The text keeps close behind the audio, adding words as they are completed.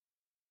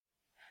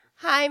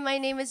Hi, my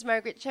name is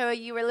Margaret Cho.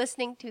 You are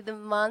listening to the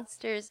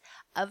Monsters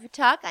of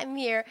Talk. I'm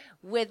here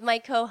with my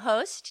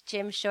co-host,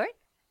 Jim Short.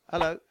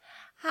 Hello.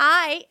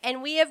 Hi,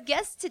 and we have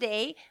guests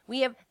today.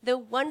 We have the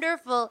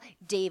wonderful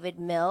David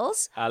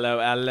Mills. Hello,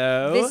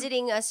 hello.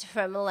 Visiting us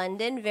from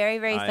London. Very,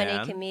 very I funny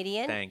am.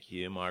 comedian. Thank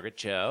you, Margaret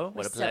Cho.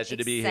 What We're a pleasure so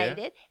to be excited.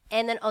 here.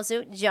 And then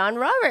also John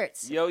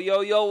Roberts. Yo,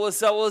 yo, yo,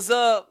 what's up, what's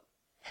up?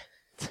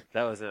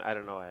 That wasn't, I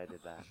don't know why I did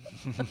that.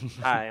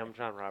 Hi, I'm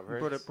John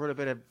Roberts. Brought a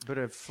bit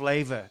of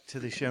flavor to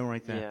the show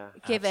right there.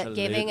 Yeah.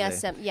 Giving us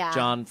some,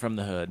 John from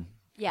the hood.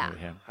 Yeah. Over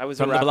here. I was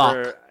from a the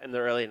rapper block. in the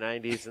early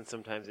 90s, and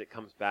sometimes it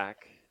comes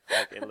back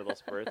like in little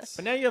spurts.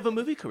 But now you have a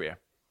movie career.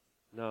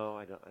 No,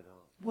 I don't.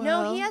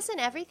 No, he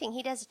hasn't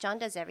everything. John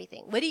does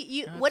everything. What do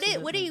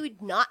you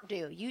not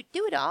do? You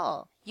do it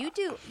all. You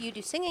do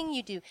singing,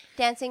 you do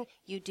dancing,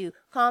 you do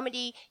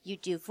comedy, you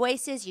do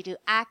voices, you do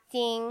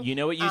acting. You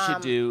know what you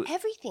should do?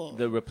 Everything.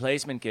 The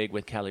replacement gig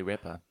with Kelly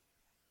Ripa.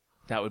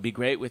 That would be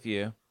great with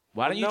you.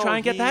 Why don't you No, try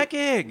and get that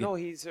gig? No,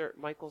 he's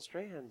Michael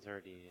Strahan's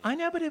already. I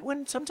know, but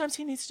when sometimes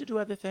he needs to do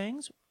other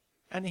things,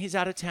 and he's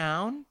out of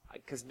town.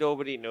 Because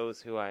nobody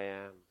knows who I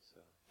am.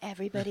 So.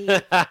 Everybody.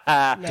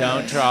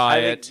 Don't try I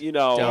it. think,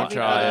 Don't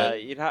try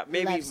it. You'd have,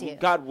 maybe, loves you.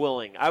 God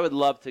willing, I would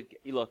love to.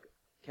 Look,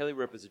 Kelly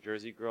Ripa's a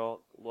Jersey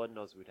girl. Lord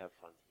knows we'd have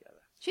fun together.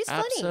 She's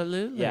funny.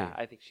 Absolutely. Yeah,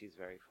 I think she's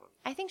very funny.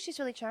 I think she's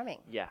really charming.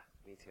 Yeah,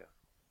 me too.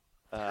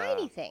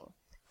 Tiny thing.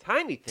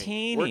 Tiny thing.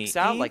 Teeny, Works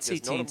out like teensy,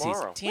 there's no teensy,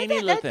 tomorrow.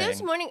 teeny Like little those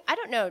thing. morning. I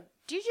don't know.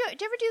 Do you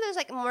ever do those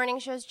like morning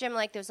shows, Jim?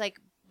 Like those like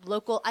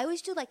local. I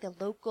always do like the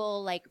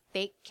local like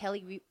fake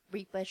Kelly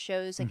Ripa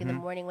shows like in the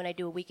morning when I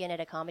do a weekend at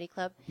a comedy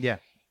club. Yeah.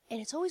 And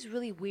it's always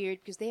really weird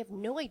because they have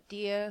no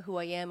idea who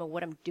I am or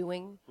what I'm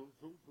doing.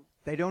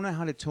 They don't know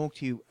how to talk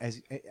to you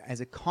as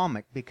a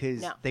comic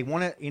because No. they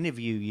want to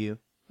interview you.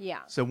 Yeah.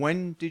 So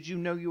when did you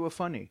know you were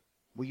funny?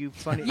 Were you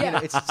funny? Yeah. You know,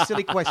 it's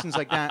silly questions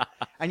like that.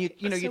 And you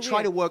It's you so try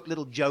weird. to work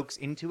little jokes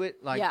into it,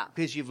 like Yeah.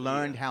 because you've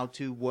learned how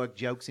to work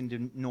jokes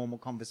into normal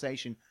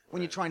conversation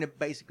when you're trying to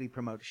basically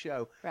promote a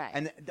show. Right.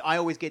 And I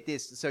always get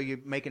this. So you're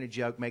making a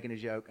joke,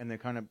 and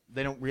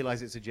they don't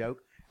realize it's a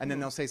joke, and then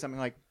they'll say something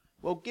like,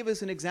 "Well, give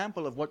us an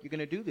example of what you're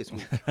going to do this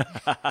week."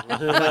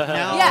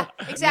 Now, Yeah,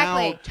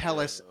 exactly. Now tell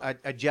us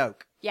a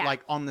joke, Yeah.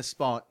 like on the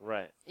spot,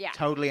 Right. Yeah.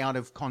 totally out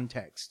of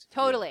context.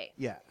 Totally.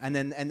 Yeah, and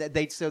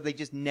they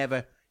just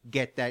never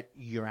get that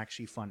you're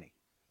actually funny.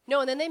 No,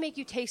 and then they make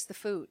you taste the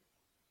food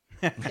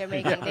they're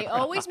making. They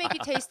always make you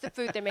taste the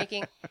food they're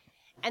making.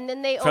 And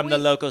then they From always... the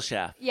local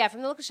chef. Yeah,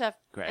 from the local chef.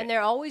 Great. And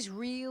they're always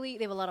really...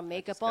 They have a lot of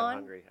makeup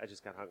on. I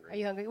just got hungry. Are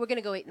you hungry? We're going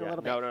to go eat in a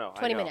little bit. No.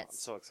 20 I know. minutes.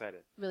 I'm so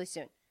excited. Really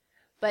soon.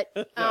 But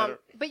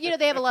but you know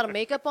they have a lot of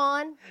makeup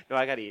on. No,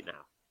 I got to eat now.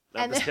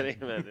 No, I'm And just then-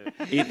 kidding.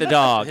 Eat the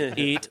dog.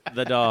 Eat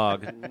the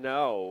dog.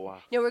 No.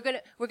 No,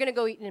 we're gonna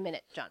go eat in a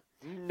minute, John.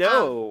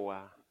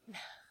 No.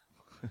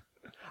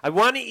 I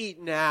want to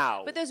eat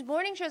now. But those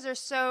morning shows are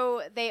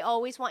so they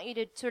always want you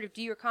to sort of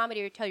do your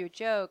comedy or tell your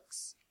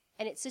jokes,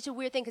 and it's such a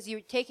weird thing because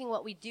you're taking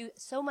what we do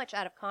so much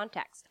out of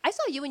context. I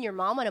saw you and your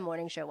mom on a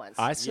morning show once.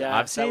 I've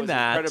that seen was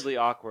that. incredibly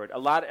awkward.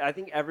 I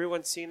think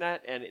everyone's seen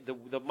that, and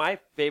my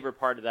favorite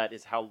part of that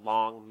is how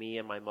long me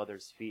and my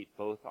mother's feet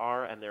both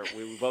are, and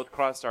we both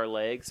crossed our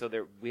legs, so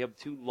we have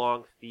two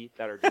long feet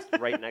that are just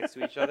right next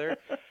to each other,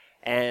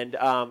 and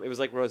it was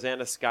like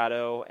Rosanna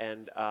Scotto,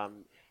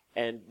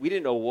 and we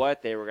didn't know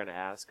what they were going to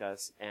ask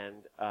us,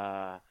 and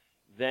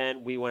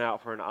then we went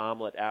out for an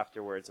omelet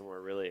afterwards, and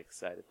we're really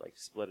excited, like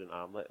split an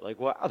omelet. Like,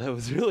 wow, that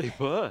was really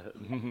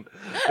fun.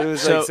 It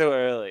was like so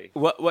early.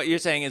 What you're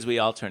saying is we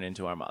all turn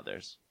into our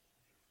mothers.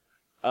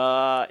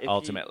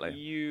 Ultimately.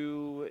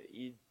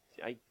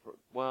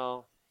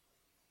 Well,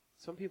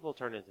 some people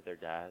turn into their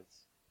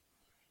dads.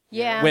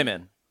 yeah.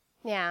 Women.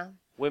 Yeah.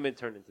 Women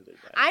turn into their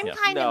dads. I'm Yeah.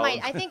 kind of No.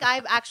 I think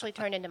I've actually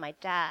turned into my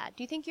dad.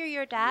 Do you think you're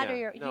your dad Yeah.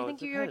 or do you No,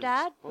 think it you're your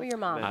depends. dad or Well, your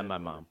mom? depends. I'm my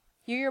mom.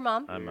 You're your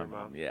mom? I'm my Your mom.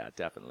 mom? Yeah,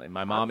 definitely.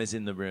 My mom is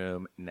in the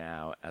room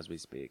now as we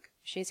speak.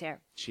 She's here.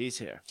 She's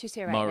here. She's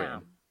here right Maureen.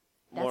 now.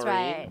 That's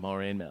Maureen? right.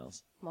 Maureen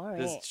Mills. Maureen.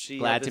 Does she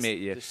Glad have to this- meet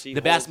you. does she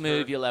The best hold her-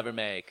 move you'll ever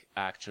make,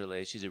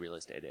 actually. She's a real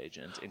estate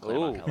agent in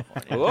Claremont, Ooh.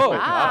 California. Whoa.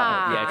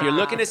 Wow. Yeah, if you're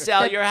looking to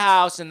sell your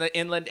house in the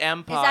Inland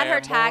Empire, her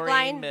tagline?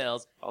 Maureen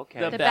Mills, Okay.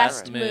 the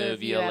best best move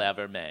move you you'll ever-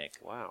 ever make.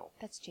 Wow.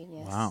 That's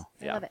genius. Wow.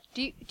 I Yeah. love it.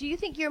 Do you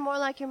think you're more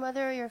like your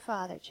mother or your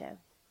father, Jim?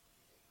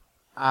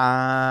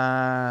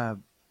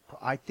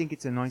 I think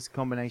it's a nice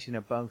combination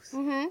of both.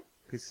 Mm-hmm.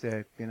 Because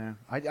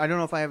I don't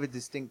know if I have a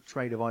distinct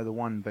trait of either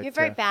one, but You're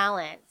very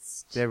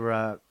balanced.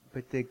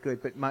 but they're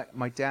good. But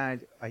my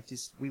dad,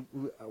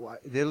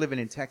 they're living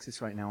in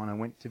Texas right now, and I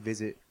went to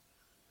visit,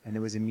 and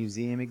there was a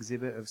museum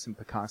exhibit of some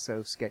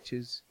Picasso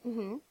sketches,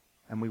 Mm-hmm.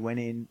 and we went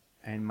in,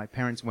 and my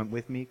parents went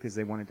with me because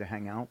they wanted to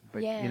hang out.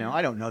 But Yeah.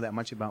 I don't know that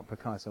much about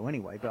Picasso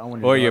anyway. But I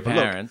wanted Or to your have a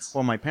look. parents.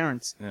 Or my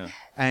parents. Yeah.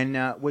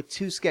 And we're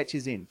two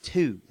sketches in.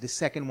 The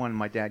second one,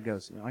 my dad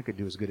goes, I could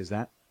do as good as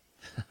that.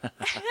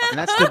 And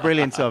that's the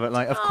brilliance of it.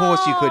 Like, of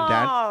course you could,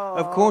 Dad.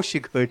 Of course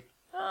you could.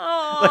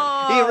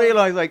 Oh. He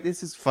realized, like,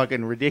 this is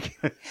fucking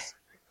ridiculous.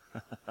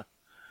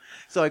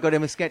 So I got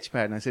him a sketch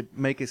pad and I said,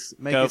 make us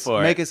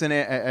for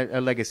a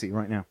legacy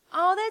right now.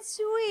 Oh, that's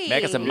sweet.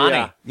 Make us some money.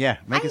 Yeah. Yeah,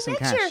 make I us some met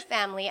cash. your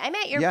family. I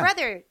met your Yeah.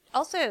 brother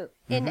also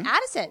in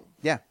Addison.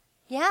 Yeah,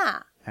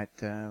 Yeah. at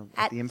the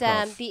At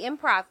Improv. the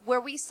Improv,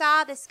 where we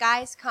saw this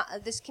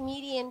this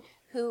comedian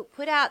who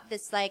put out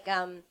this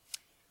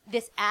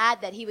this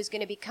ad that he was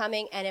going to be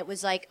coming, and it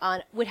was like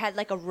had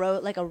like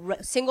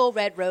a single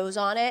red rose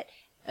on it,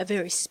 a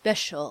very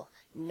special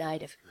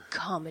night of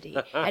comedy,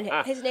 and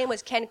his name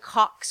was Ken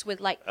Cox with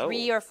like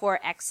 3 or 4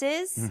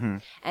 X's,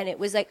 and it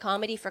was like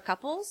comedy for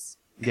couples.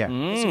 Yeah.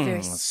 It was a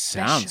very Sounds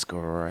special,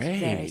 great.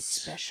 very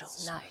special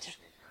night.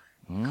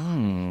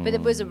 But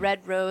it was a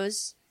red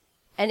rose,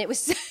 and it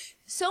was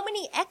so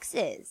many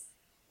X's.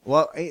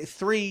 Well,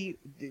 3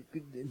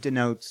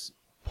 denotes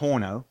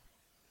porno.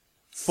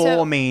 So-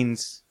 4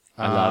 means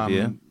I love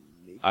you.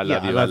 I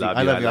love yeah, you. I love you.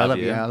 I love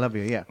you. I love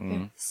you. Yeah. Very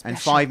And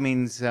special. 5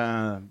 means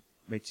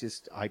it's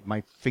just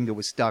my finger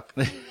was stuck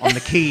on the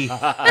key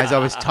as I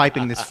was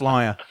typing this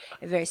flyer.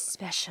 A very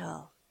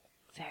special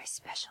night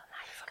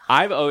of comedy.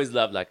 I've always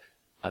loved like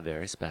a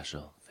very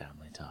special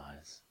family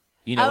ties.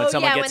 You know, Oh, when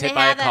someone yeah, gets when hit they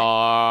by a have that-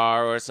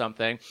 car or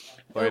something,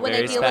 or a when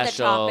very they deal with a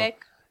special.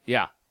 topic.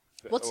 Yeah.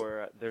 What's-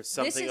 Or there's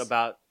something is-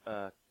 about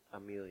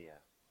Amelia,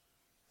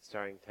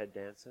 starring Ted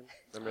Danson.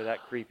 Remember that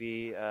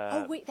creepy?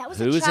 Oh wait, that was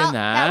who's a in child.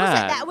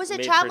 that? That was a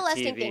made child for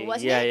molesting TV. thing,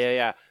 wasn't yeah, it? Yeah,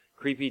 yeah.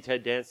 Creepy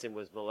Ted Danson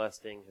was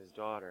molesting his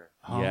daughter.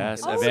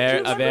 Yes, Oh, a do you very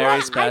remember very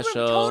that?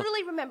 special. I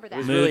totally remember It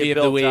was that. Movie really of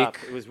the built week. up.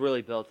 It was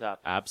really built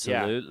up.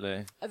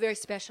 Absolutely. A very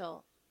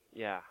special.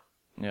 Yeah.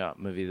 Yeah,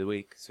 movie of the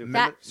week. Super,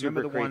 Remember, super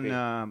remember the creepy.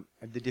 one,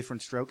 the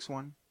different strokes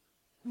one,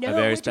 No, a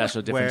very which special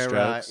one? different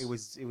where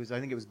strokes. it was I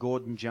think it was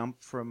Gordon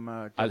Jump from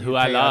Who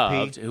I WKRP,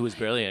 loved, who was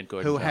brilliant,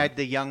 Gordon. who Jump. had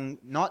the young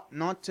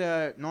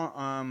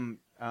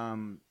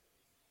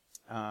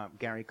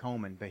Gary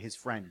Coleman, but his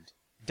friend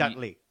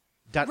Dudley.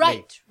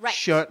 Right.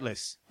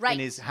 Shirtless Right. in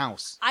his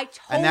house. I totally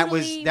And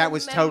that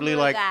was totally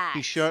remember like that.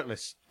 he's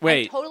shirtless.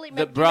 Wait, I totally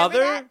the remember, do you remember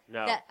brother? that?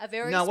 No. That a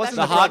very No, it wasn't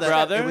special the hot brother.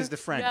 brother? It was the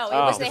friend. No, it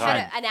Oh, was they the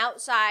had friend. an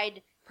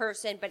outside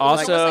person, but it was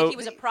Also- almost like he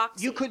was a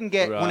proxy. You couldn't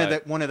get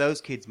Right. one of those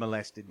kids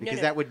molested because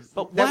no. that would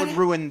But that what- would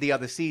ruin the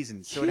other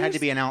seasons. So it had to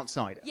be an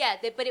outsider. Yeah,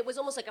 but it was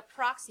almost like a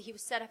proxy. He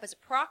was set up as a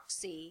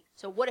proxy.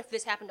 So what if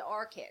this happened to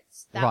our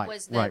kids? That Right,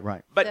 was the,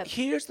 right. But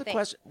here's the thing.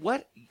 question: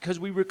 what? Because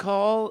we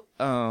recall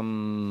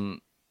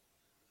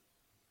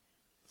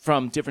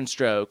from Different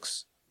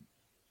Strokes.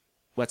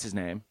 What's his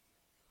name?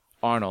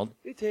 Arnold.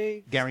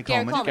 Gary Coleman.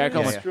 Coleman. Gary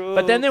Coleman. Yeah, yeah.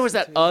 But then there was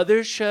that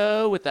other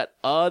show with that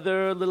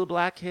other little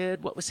black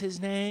kid. What was his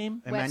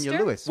name? Emmanuel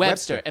Webster? Lewis.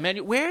 Webster.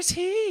 Emmanuel. Where's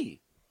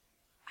he?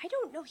 I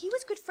don't know. He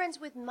was good friends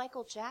with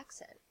Michael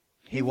Jackson.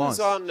 He was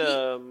on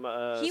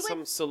he some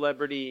went-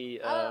 celebrity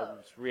Oh.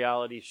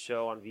 reality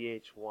show on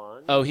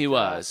VH1. Oh, he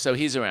was. So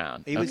he's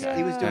around. He was Okay.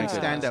 he was doing Thank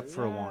stand up goodness.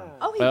 for a while.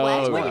 Oh, he Oh,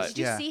 was. Where right. did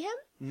you Yeah. see him?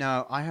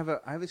 No, I have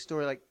a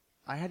story like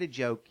I had a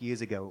joke years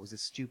ago. It was a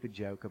stupid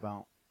joke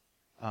about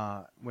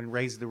when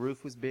Raise the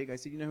Roof was big. I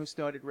said, you know who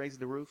started Raise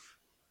the Roof?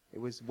 It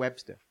was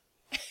Webster.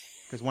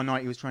 Because one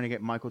night he was trying to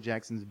get Michael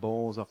Jackson's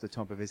balls off the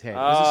top of his head. It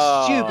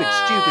was a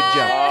stupid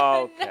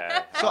joke. Okay.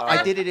 So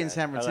I did it in Okay.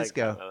 San I like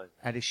Francisco that. I like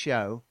at a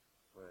show,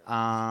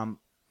 Right.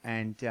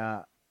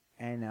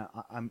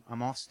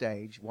 I'm off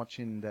stage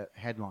watching the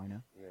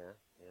headliner, Yeah.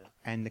 Yeah.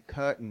 and the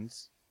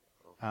curtains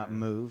Okay.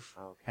 move,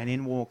 Okay. and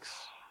in walks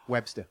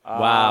Webster.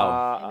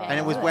 Wow. And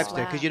it was Oh, Webster,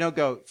 wow. because you don't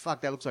go,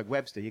 fuck, that looks like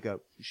Webster. You go,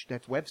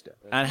 that's Webster.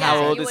 And Yeah, how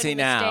you old is he wouldn't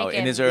now? mistake In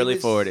him. his early He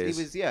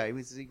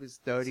 40s. was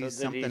 30 So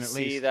something did he at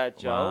see least. that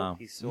joke? Wow.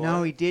 He saw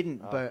No, it? he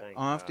didn't. Oh, But thank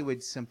God.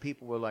 afterwards, some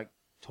people were like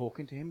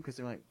talking to him because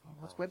they're like, oh,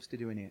 "What's Webster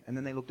doing here?" And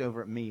then they looked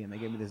over at me and they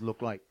gave me this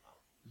look like,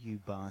 "You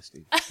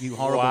bastard, you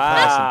horrible person."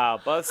 Wow,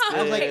 busted.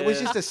 I was like, "It was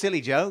just a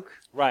silly joke."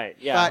 right.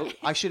 Yeah. But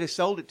I should have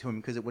sold it to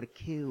him because it would have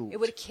killed. It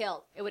would have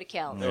killed. It would have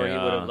killed. Or he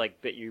would Yeah. have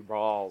like bit your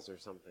balls or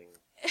something.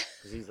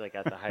 Because he's like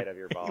at the height of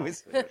your balls. He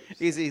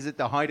was- he's at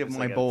the height of Just,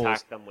 my like, balls,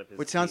 attack them with his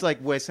which sounds teeth. like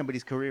where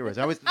somebody's career is.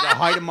 I was at the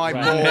height of my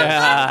Right. balls.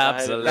 Yeah,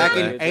 Absolutely. Back in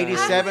Absolutely.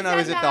 '87, I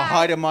was at the that.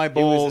 height of my He was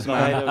balls, at the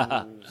height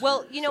man. of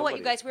Well, you know what, you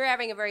somebody. guys, we're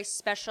having a very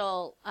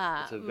special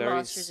a very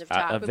Monsters of a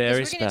Talk. very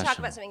because we're going to talk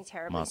special about something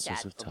terribly Monsters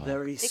sad. of Talk.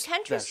 Very The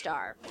Country special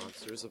Star.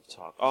 Monsters of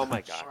Talk. Oh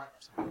my God.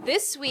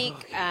 This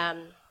week,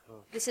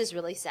 this is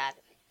really sad.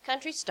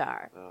 Country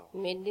Star, Oh.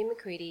 Mindy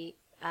McCready,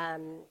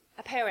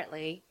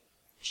 apparently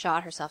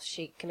shot herself.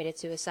 She committed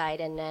suicide,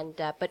 and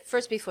but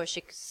first, before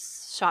she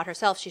shot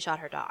herself, she shot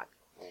her dog.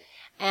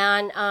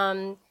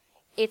 And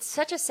it's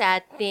such a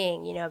sad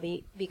thing, you know,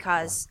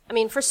 because I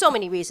mean, for so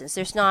many reasons.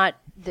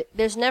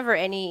 There's never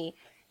any,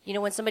 you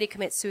know, when somebody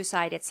commits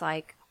suicide, it's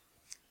like,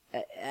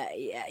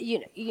 you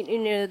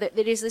know, that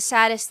is the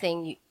saddest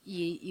thing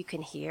you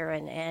can hear,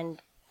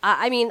 and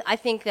I mean, I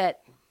think that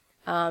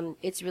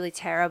it's really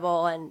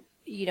terrible, and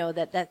you know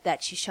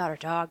that she shot her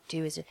dog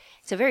too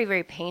it's a very,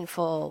 very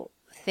painful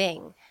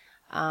thing.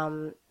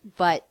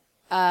 But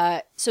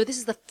so this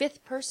is the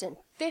fifth person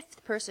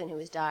who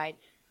has died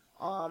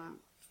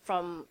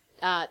from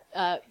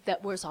that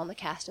was on the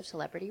cast of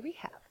Celebrity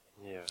Rehab.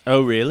 Yeah.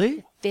 Oh,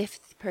 really?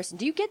 Fifth person.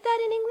 Do you get that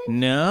in England?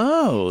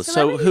 No. So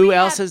Celebrity who rehab-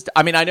 else has?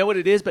 I mean, I know what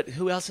it is, but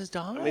who else has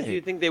died? I mean, do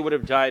you think they would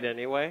have died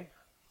anyway?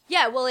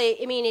 Yeah, well, I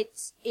mean,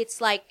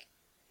 it's like,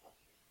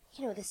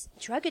 this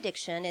drug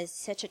addiction is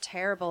such a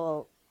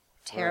terrible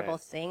Right.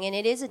 thing, and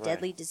it is a Right.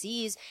 deadly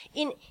disease.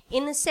 In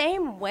the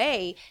same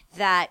way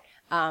that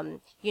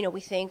we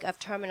think of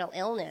terminal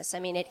illness. I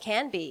mean, it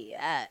can be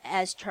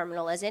as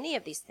terminal as any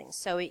of these things.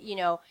 So,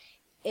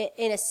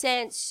 in a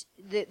sense,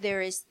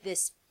 there is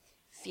this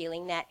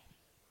feeling that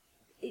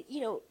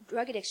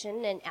drug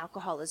addiction and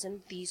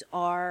alcoholism, these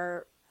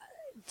are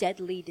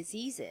deadly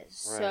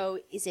diseases. Right. So,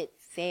 is it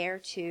fair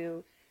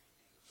to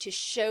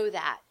show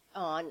that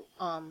on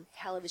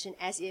television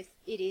as if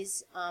it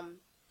is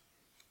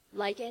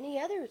like any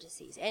other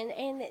disease, and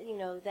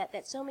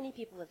that so many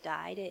people have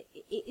died?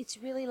 It's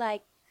really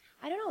like,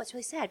 I don't know, it's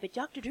really sad. But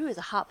Dr. Drew is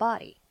a hot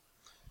body,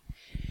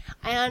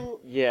 and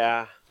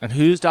Yeah. And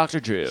who's Dr.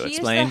 Drew? he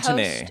Explain is the to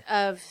me. host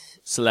of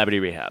Celebrity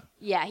Rehab.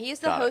 yeah, he is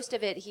the Got it. host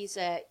of it. He's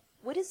a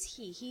what is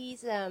he?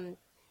 He's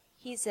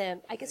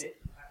I guess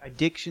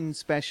Addiction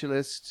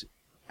specialist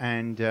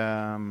and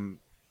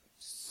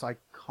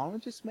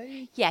psychologist,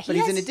 maybe. Yeah, but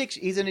he he's an has-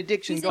 addiction. He's an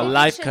addiction he's guy. an A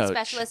life addiction coach.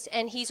 specialist,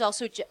 and he's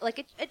also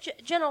like a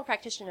general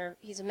practitioner.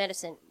 He's a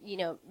medicine,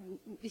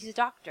 he's a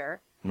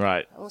doctor.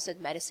 Right. I almost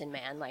said medicine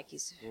man, like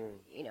he's,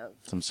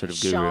 Some sort of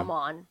guru.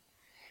 shaman.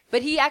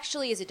 But he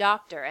actually is a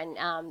doctor,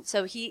 and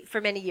so he, for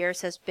many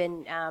years, has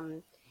been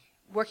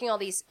working all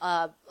these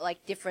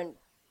like different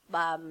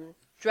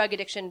drug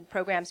addiction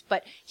programs.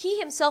 But he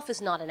himself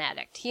is not an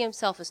addict. He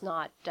himself is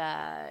not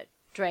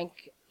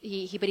drank.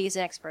 But he's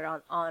an expert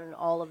on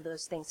all of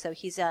those things. So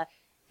he's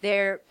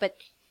there, but.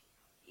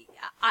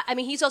 I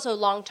mean, he's also a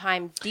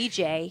longtime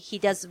DJ. He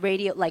does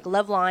radio, like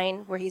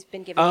Loveline, where he's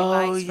been giving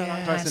advice for a long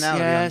time.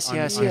 Personality on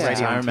yes. radio I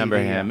and remember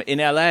TV, him in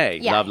L.A.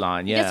 Yeah.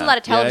 Loveline. Yeah, He does a lot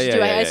of television yeah, too.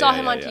 yeah, I saw yeah,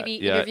 him on yeah,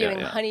 TV yeah, interviewing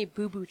yeah. Honey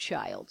Boo Boo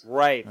Child.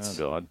 Right. Oh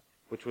God.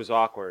 Which was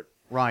awkward.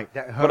 Right.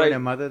 Her But and I- her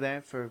mother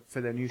there for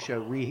their new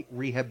show,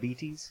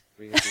 Rehabites.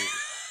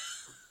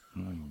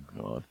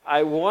 God.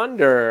 I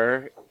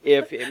wonder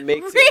if it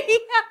makes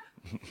it,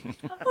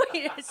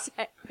 Wait a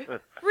sec.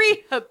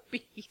 Rehab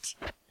beat.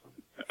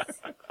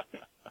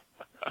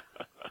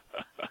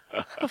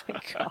 Oh my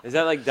god. is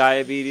that like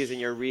diabetes and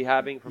you're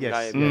rehabbing from Yes,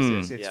 diabetes?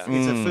 yes, it's, Yeah.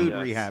 it's a food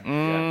Yes. rehab.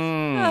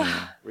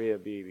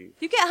 Rehabitis.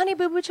 You get Honey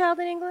Boo Boo Child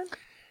in England?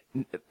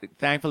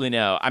 Thankfully,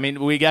 no. I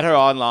mean, we get her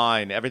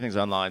online. Everything's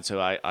online, so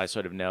I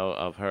sort of know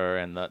of her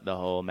and the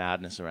whole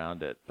madness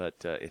around it, but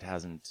it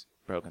hasn't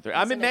broken through.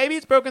 I mean, maybe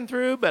it's broken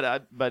through,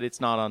 but it's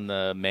not on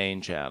the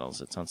main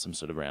channels. It's on some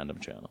sort of random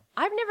channel.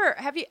 I've never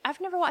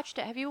watched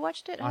it. Have you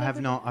watched it? I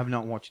have not. I've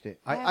not watched it.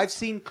 I've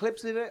seen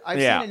clips of it. I've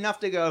Yeah. seen enough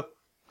to go.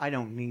 I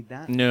don't need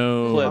that.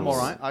 No. I'm all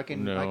right. I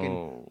can.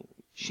 No.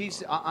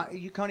 She's.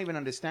 You can't even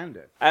understand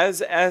her.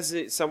 As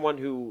someone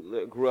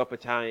who grew up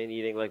Italian,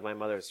 eating like my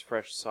mother's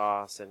fresh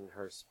sauce and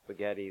her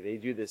spaghetti, they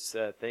do this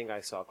thing I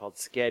saw called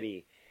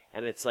sketty,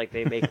 and it's like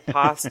they make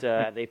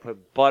pasta and they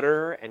put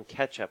butter and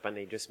ketchup and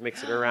they just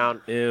mix it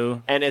around.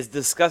 Ew. And as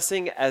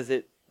disgusting as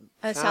it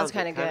sounds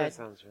kinda it kinda good.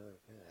 sounds really good.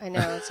 I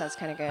know, it sounds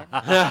kind of good.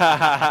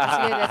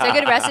 That's a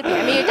good recipe.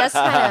 I mean, it does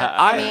kind of.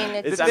 I mean,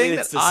 It's The thing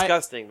it's that I-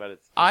 disgusting, but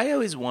it's I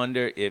always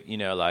wonder if,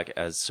 like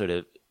as sort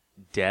of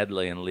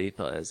deadly and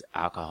lethal as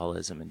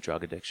alcoholism and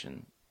drug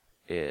addiction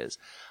is,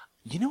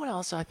 you know what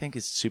else I think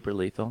is super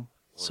lethal?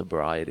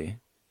 Sobriety.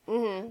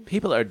 Mm-hmm.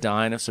 People are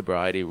dying of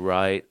sobriety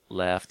right,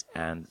 left,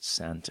 and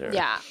center.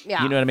 Yeah. You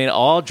know what I mean?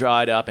 All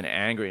dried up and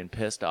angry and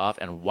pissed off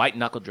and white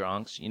knuckle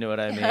drunks. You know what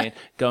I mean?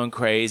 Going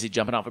crazy,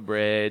 jumping off a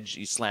bridge,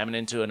 you slamming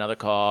into another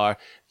car.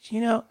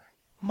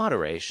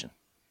 Moderation.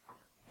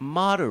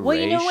 Moderation. Well,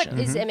 you know what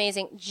is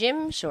amazing?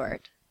 Jim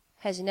Short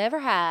has never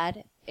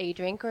had a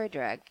drink or a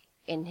drug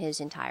in his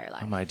entire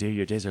life. Oh, my dear,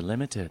 your days are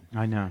limited.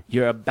 I know.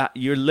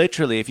 You're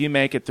literally, if you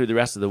make it through the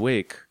rest of the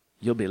week,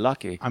 you'll be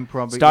lucky. I'm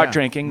probably Start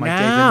drinking My now.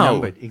 days are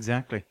numbered.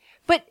 Exactly.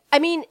 But I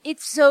mean,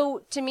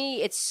 to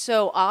me, it's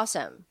so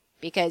awesome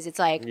because it's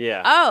like,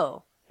 Yeah.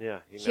 oh, yeah.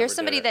 you never here's did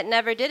somebody it. that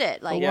never did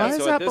it. Like, Why Yeah, is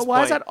so that- at this but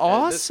why is point- that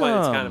At this point,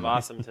 it's kind of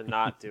awesome? awesome to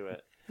not do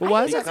it. But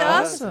why is that's that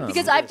awesome awesome?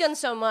 because I've done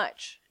so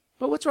much.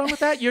 But what's wrong with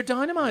that? You're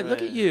dynamite.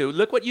 Look at you.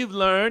 Look what you've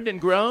learned and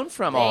grown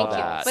from all Thank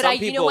you. that. But Some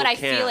you know what? I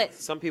people feel can't. it.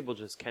 Some people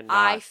just cannot.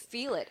 I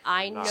feel it.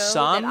 I know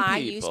Some that I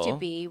used to people-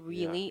 be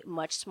really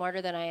much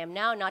smarter than I am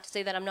now. Not to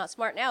say that I'm not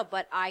smart now,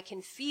 but I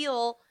can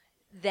feel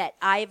that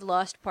I've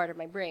lost part of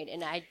my brain,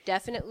 and I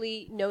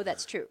definitely know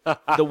that's true.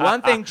 The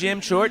one thing Jim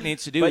Short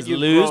needs to do But is you've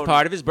lose grown.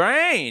 part of his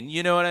brain.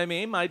 You know what I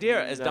mean? My dear,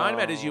 as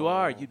dynamite as you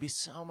are, No. you'd be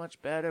so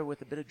much better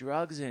with a bit of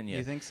drugs in you.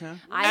 You think so?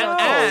 I don't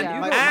and, think so.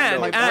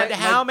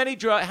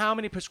 and my- how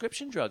many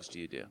prescription drugs do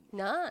you do?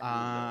 None.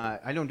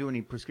 I don't do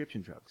any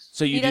prescription drugs.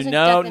 So you He do doesn't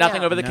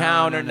nothing know. over the No,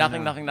 counter, no, no,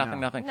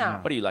 nothing. no. No.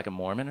 What are you, like a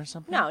Mormon or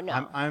something? no,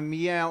 no. I'm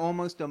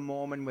almost a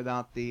Mormon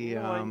without the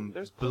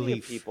there's plenty of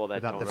belief, people that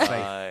without don't the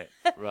have-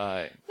 faith.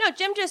 Right. No,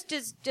 Jim just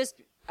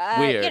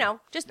Weird. You know,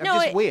 just I'm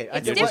no. just weird.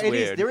 It's just different.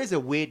 weird. There is a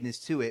weirdness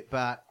to it,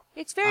 but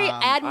It's very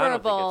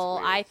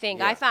admirable, I think.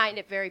 Yeah. I find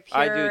it very pure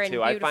I do and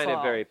too. I beautiful. find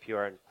it very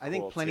pure and I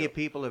think cool, plenty too. of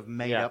people have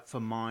made Yeah. up for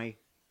my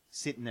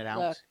sitting it out.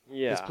 Look.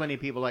 Yeah. There's plenty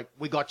of people like,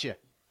 we got you.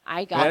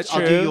 I got That's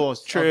I'll you. do true.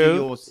 yours. True. I'll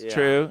do yours. Yeah.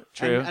 True.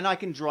 True. And I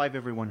can drive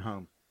everyone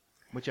home,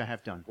 which I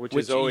have done. Which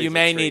Which is always you a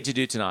may treat. need to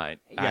do tonight.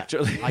 Yeah.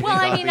 Actually. I Well,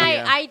 think I I'll mean, be,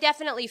 I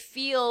definitely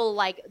feel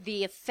like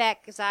the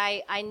effect, because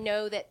I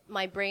know that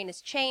my brain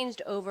has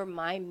changed over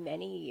my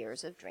many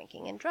years of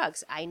drinking and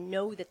drugs. I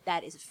know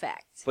that is a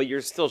fact. But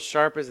you're still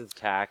sharp as a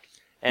tack.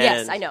 And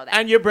Yes, I know that.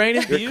 And your brain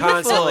is You're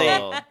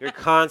beautiful. you're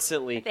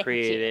constantly Thank you.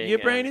 creating. Your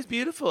brain and, is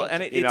beautiful,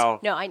 and you know.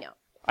 No, I know.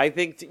 I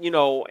think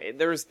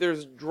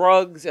there's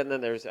drugs, and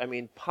then there's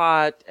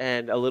pot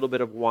and a little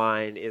bit of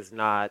wine is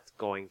not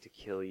going to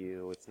kill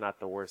you. It's not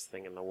the worst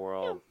thing in the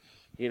world,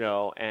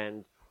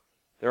 And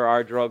there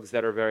are drugs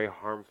that are very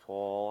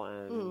harmful,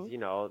 and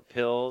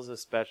pills,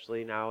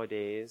 especially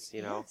nowadays.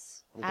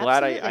 Yes, I'm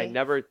glad I absolutely.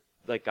 never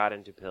got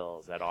into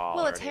pills at all.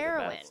 Well, or it's any of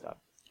that heroin. stuff.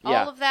 All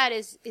Yeah, of that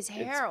is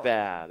heroin. it's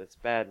bad. It's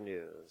bad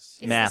news.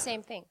 It's Math. the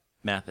same thing.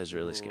 Meth is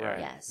really scary. Right.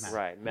 Yes.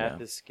 Right. Meth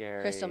Yeah. is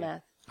scary. Crystal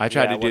meth. I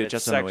tried to when do it it's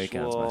just on the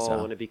weekends sexual,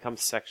 myself. When it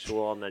becomes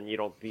sexual, and then you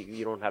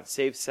don't have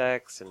safe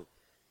sex, and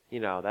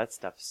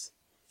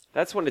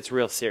that's when it's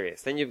real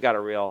serious. Then you've got a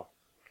real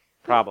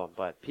problem.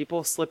 But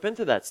people slip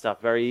into that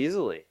stuff very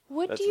easily.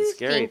 What That's do the you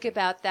scary think thing.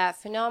 about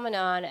that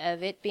phenomenon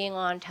of it being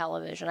on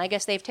television? I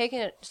guess they've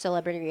taken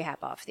Celebrity Rehab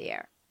off the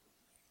air.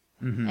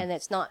 Mm-hmm. And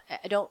it's not,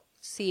 I don't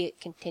see it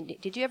continue.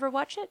 Did you ever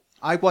watch it?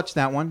 I watched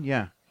that one,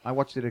 yeah. I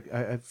watched it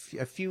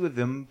a few of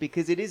them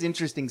because it is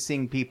interesting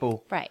seeing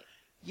people. Right.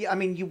 Yeah, I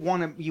mean, you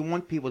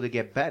want people to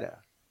get better.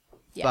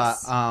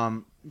 Yes.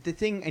 But the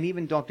thing, and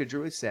even Dr.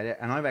 Drew has said it,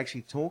 and I've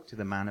actually talked to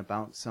the man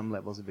about some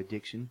levels of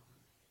addiction,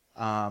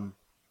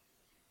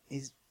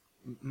 is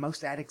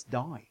most addicts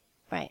die.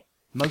 Right.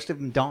 Most of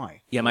them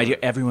die. Yeah, my dear,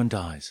 everyone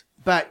dies.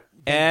 But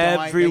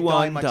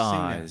Everyone much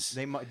dies.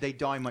 sooner. They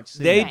die much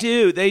sooner.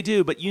 They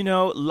do. But,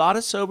 a lot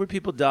of sober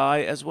people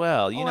die as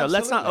well.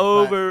 Let's not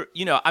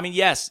absolutely,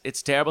 yes,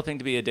 it's a terrible thing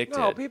to be addicted.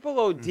 No, people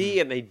OD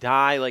and they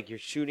die like you're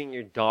shooting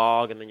your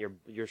dog, and then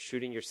you're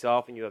shooting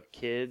yourself, and you have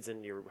kids,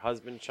 and your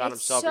husband shot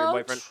It's himself, so your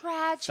boyfriend.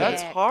 tragic.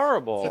 That's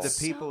horrible. For the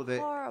people that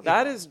horrible.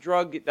 That is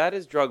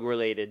drug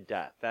related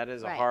death. That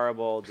is a Right.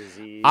 horrible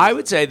disease. I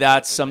would say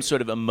that's some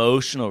sort of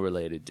emotional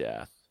related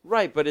death.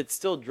 right, but it's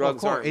still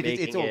drugs course, aren't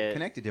making it's all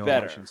connected to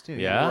better. emotions too.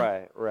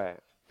 Yeah. Right.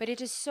 But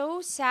it is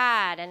so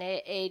sad. And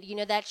it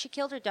that she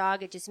killed her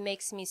dog, it just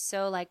makes me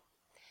so like.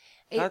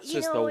 That's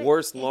just the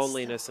worst it's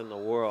loneliness in the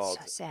world.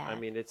 so sad. I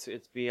mean, it's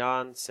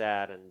beyond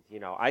sad, and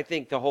I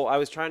think I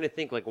was trying to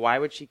think like, why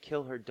would she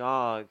kill her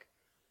dog?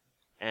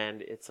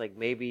 And it's like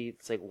maybe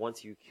it's like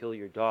once you kill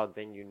your dog,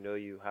 then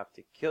you have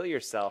to kill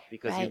yourself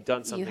because Right. you've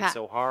done You something ha-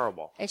 so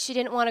horrible. And she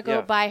didn't want to go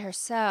Yeah. by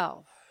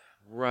herself.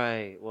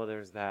 Right. Well,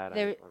 there's that.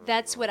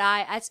 That's what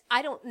I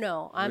don't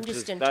know. I'm Which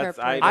just is- that's-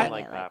 I interpreting don't it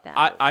like like that.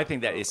 that. I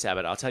think that is sad,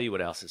 but I'll tell you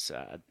what else is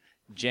sad.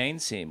 Jane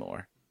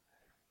Seymour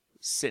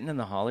sitting in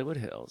the Hollywood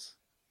Hills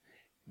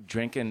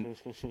drinking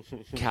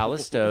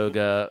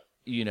Calistoga,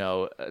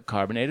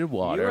 carbonated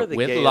water are the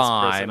with gayest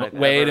lime. person I've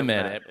Wait ever a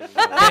minute. met in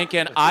my life.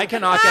 Thinking I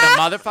cannot get a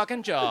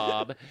motherfucking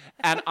job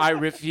and I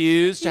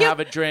refuse to have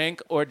a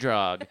drink or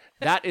drug.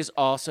 That is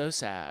also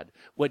sad.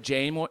 What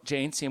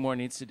Jane Seymour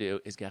needs to do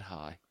is get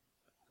high.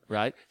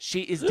 Right?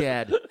 She is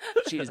dead.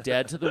 She is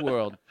dead to the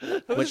world.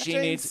 What Who's she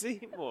Jane needs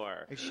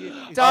Seymour? Is she-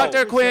 is Dr.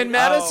 she- Quinn,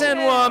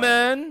 medicine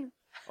woman.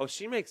 Oh,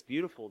 she makes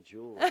beautiful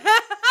jewelry.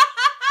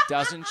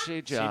 Doesn't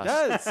she just?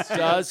 does.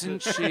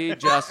 Doesn't she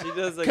just? She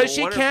does, like, Because a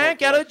she wonderful can't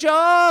get a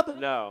job.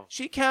 No.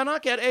 She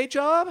cannot get a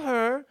job,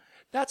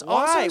 That's Why?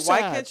 also sad.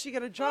 Why can't she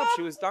get a job?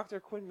 She was Dr.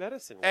 Quinn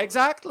medicine. woman.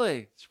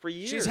 Exactly. For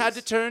years. She's had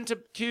to turn to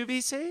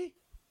QVC.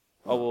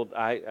 Oh,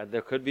 well,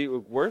 there could be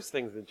worse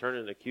things than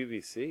turning to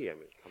QVC. I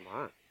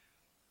mean,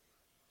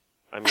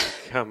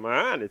 come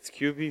on. It's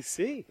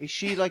QVC. Is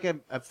she like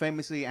a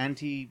famously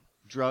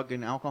anti-drug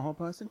and alcohol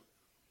person?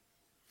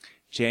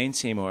 Jane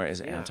Seymour is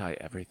Yeah.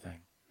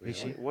 anti-everything. Is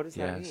she? What does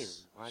that mean?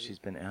 Yes. Why do She's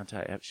been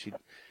anti.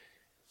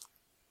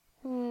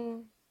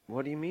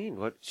 What do you mean?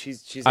 What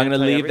she's I'm going to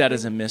leave that anti-everything?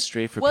 as a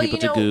mystery for Well, people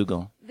you know, to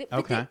Google.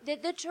 Okay.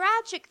 The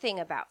tragic thing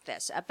about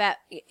this,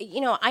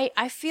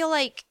 I feel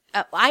like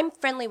I'm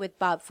friendly with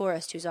Bob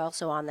Forrest, who's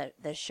also on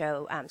the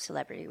show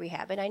Celebrity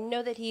Rehab, and I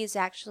know that he is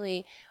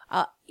actually,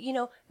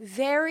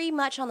 very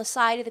much on the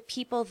side of the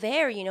people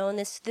there, and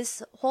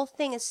this whole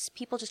thing is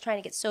people just trying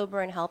to get sober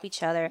and help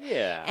each other.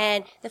 Yeah.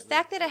 And the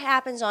fact that it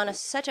happens on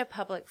such a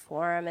public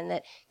forum and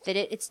that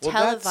it's Well,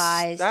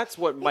 televised. That's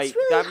what it's might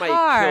really kill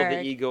hard.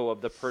 the ego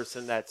of the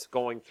person that's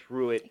going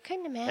through it. I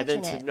couldn't imagine And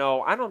then it. to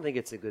know, I don't think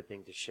it's a good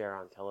thing to share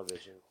on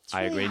television.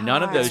 I really agree.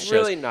 None of hard. those It's shows.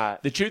 really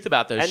not. The truth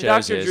about those And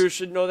shows Dr. is. Drew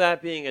should know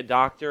that. Being a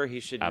doctor, he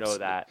should know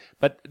Absolutely. that.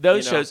 But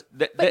those You know. shows,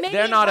 But maybe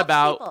they're it not helps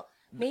about. people.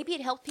 Maybe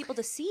it helped people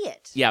to see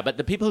it. Yeah, but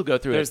the people who go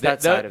through There's it,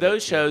 that side of it,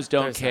 those too. shows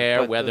don't There's that, care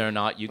but whether the- or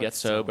not you but get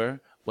still,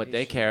 sober. What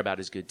they care about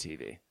is good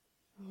TV.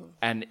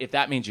 And if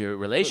that means your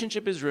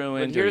relationship is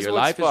ruined or here's your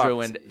what's life is fucked.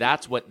 ruined,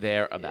 that's what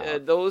they're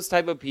about. Those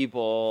type of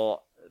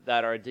people,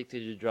 that are addicted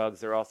to drugs,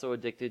 they're also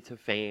addicted to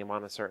fame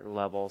on a certain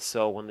level.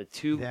 So when the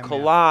two Them, yeah.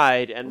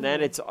 collide and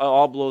then it's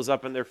all blows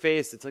up in their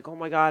face, it's like, oh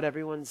my God,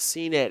 everyone's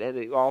seen it, and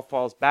it all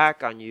falls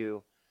back on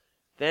you.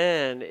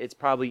 Then it's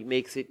probably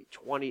makes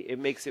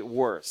it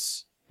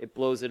worse. It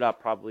blows it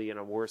up probably in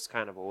a worse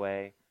kind of a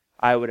way,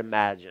 I would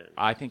imagine.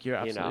 I think you're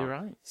absolutely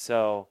right.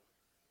 So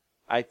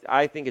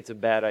I think it's a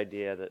bad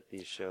idea that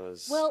these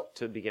shows,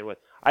 to begin with.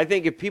 I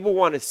think if people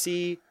want to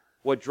see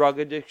what drug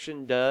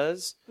addiction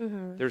does,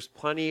 there's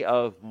plenty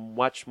of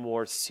much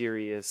more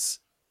serious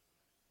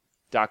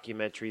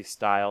documentary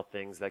style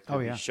things that could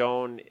be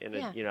shown in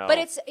a, But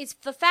it's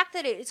the fact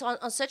that it's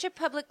on such a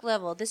public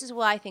level. This is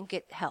why I think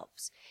it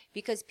helps,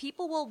 because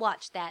people will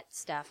watch that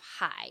stuff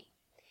high,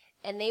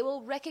 and they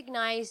will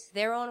recognize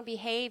their own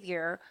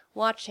behavior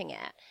watching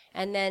it,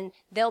 and then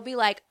they'll be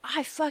like,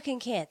 I fucking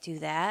can't do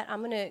that.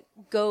 I'm gonna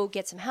go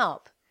get some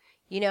help,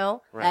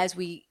 as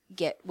we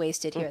get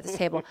wasted here at this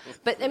table.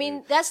 But I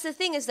mean, that's the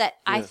thing, is that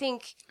I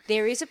think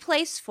there is a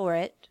place for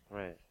it.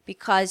 Right.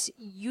 Because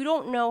you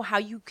don't know how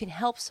you can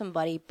help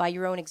somebody by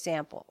your own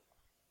example,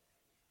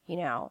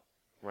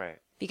 Right.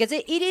 Because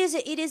it is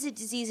a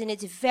disease, and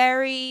it's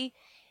very,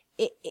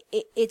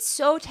 it's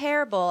so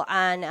terrible,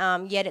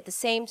 and yet at the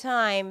same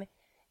time,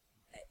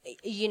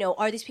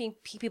 are these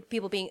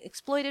people being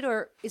exploited,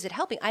 or is it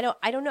helping? I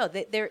don't know.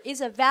 There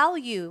is a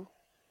value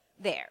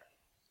there.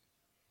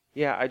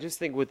 Yeah, I just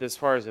think with as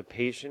far as a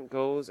patient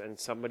goes and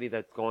somebody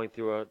that's going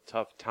through a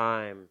tough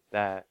time,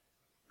 that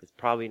it's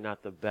probably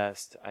not the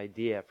best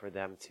idea for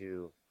them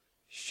to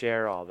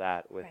share all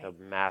that with a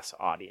mass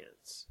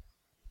audience.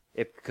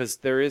 Because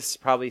there is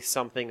probably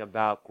something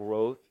about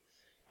growth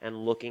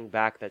and looking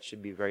back that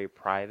should be very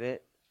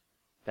private.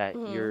 That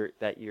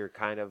you're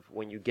kind of,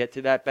 when you get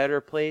to that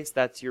better place,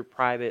 that's your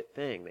private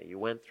thing that you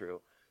went through.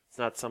 It's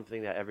not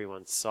something that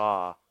everyone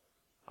saw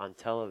on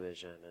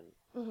television,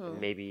 and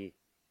maybe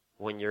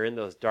when you're in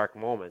those dark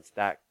moments,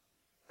 that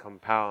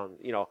compound.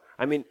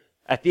 I mean,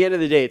 at the end of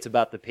the day, it's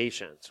about the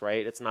patients,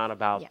 right? It's not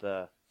about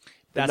the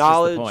That's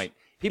knowledge. just the point.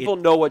 People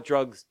know what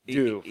drugs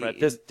do at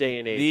this day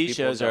and age. These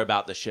people shows know. are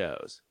about the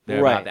shows.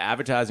 They're about the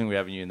advertising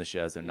revenue in the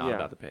shows. They're not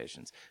about the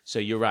patients. So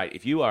you're right.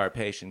 If you are a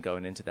patient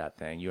going into that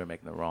thing, you are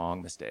making the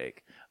wrong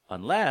mistake.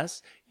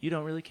 Unless you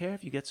don't really care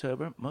if you get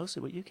sober.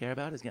 Mostly what you care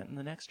about is getting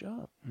the next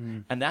job.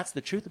 And that's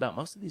the truth about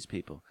most of these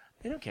people.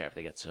 They don't care if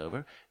they get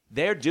sober.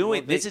 They're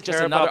doing, this is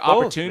just another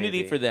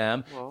opportunity for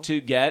them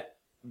to get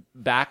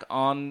back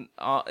on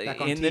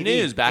in TV. the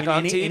news, back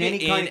on TV. In any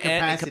kind of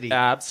capacity.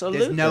 Absolutely.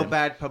 There's no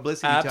bad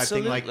publicity type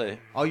thing like, Absolutely.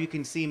 oh, you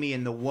can see me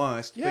in the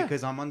worst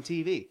because I'm on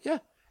TV. Yeah.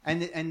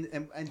 And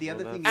the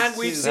other thing is, And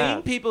we've too,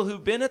 seen people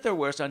who've been at their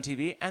worst on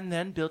TV and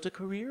then built a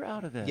career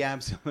out of it. Yeah,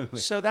 absolutely.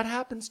 So that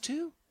happens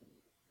too.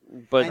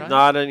 But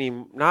not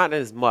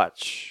as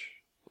much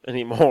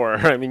anymore.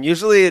 I mean,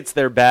 usually it's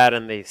they're bad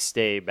and they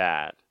stay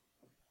bad.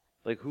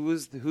 Like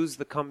who's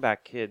the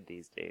comeback kid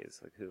these days?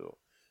 Like who?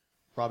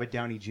 Robert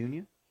Downey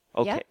Jr.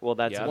 Okay, Yep. well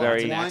that's Yeah, a that's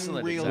very an One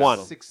excellent real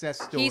example. success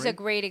story. He's a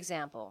great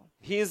example.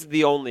 He's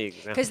the only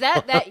example. Because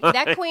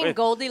that Queen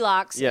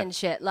Goldilocks Yeah. and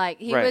shit, like,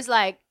 he Right. was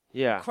like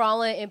Yeah.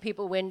 crawling in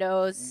people's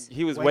windows.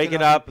 He was Waking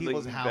waking up up in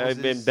people's in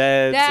houses. beds.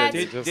 That's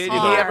and just, Did you he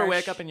know. ever Harsh.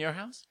 wake up in your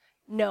house?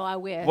 No, I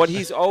wish. What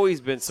he's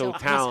always been so So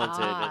he's talented,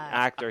 an hot.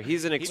 actor.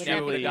 He's an He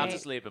never would extremely. have got to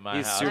sleep in my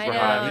He's house. super I know,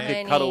 hot. He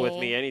could cuddle with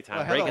honey. me anytime.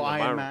 Well, break hello, into my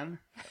Iron room. Man.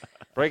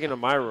 Break into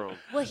my room.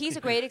 Well, he's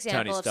a great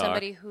example of Stark.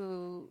 somebody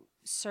who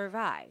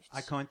survived. I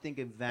can't think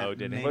of that. Oh,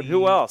 did he? many But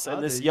who else? And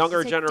others. this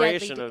younger It's a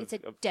generation deadly, of it's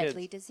a of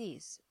deadly kids.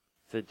 disease.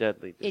 It's a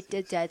deadly disease. It's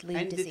a deadly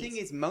And disease. the thing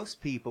is,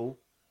 most people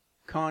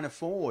can't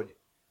afford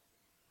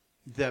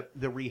the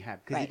rehab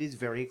because Right. it is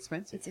very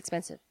expensive. It's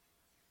expensive.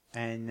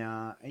 And you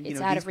It's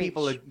know, out these of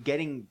people are reach.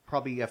 getting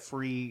probably a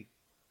free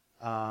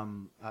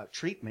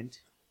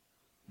treatment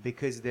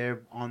because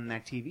they're on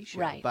that TV show.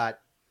 Right.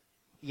 But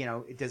you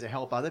know, does it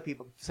help other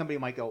people? Somebody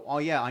might go, "Oh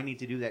yeah, I need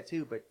to do that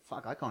too," but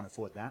fuck, I can't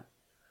afford that.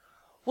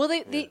 Well,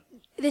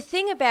 the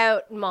thing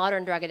about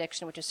modern drug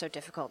addiction, which is so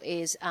difficult,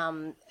 is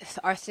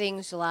are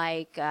things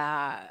like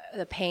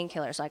the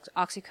painkillers, like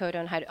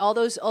oxycodone, all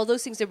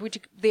those things which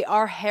they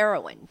are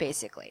heroin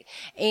basically.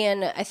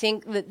 And I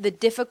think the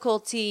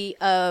difficulty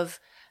of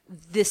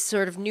this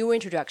sort of new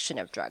introduction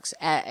of drugs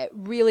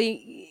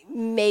really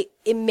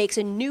makes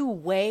a new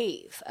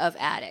wave of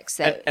addicts.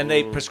 That, And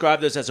they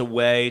prescribe this as a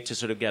way to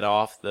sort of get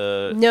off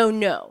the...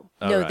 no,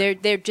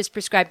 right. they're just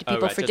prescribed to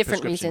people for just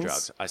different prescription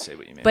reasons. Drugs. I see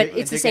what you mean. But And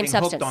it's the they're same getting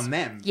substance. hooked on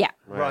them, Yeah.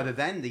 rather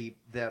than the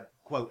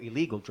quote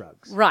illegal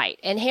drugs. Right.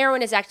 And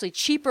heroin is actually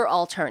cheaper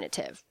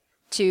alternative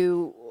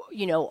to,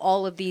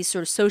 all of these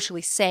sort of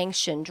socially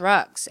sanctioned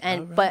drugs.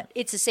 And but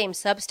it's the same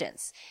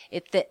substance.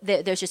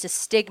 There's just a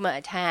stigma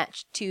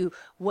attached to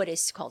what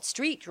is called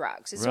street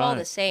drugs. It's all the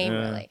Right. same, Yeah.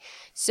 really.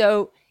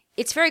 So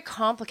it's very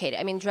complicated.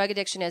 I mean, drug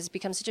addiction has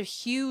become such a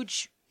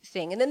huge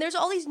thing. And then there's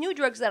all these new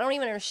drugs that I don't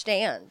even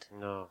understand.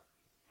 No,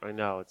 I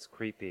know it's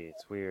creepy.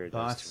 It's weird.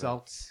 Bath There's too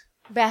salts,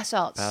 Bath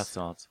salts. Bath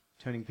salts.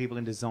 turning people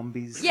into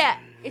zombies. Yeah.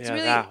 It's yeah,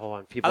 really... that whole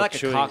one. People like a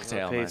chewing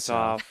cocktail their face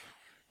myself. off.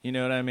 You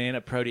know what I mean?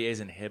 A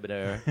protease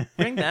inhibitor.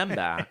 Bring them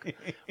back.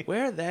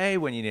 Where are they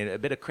when you need it? A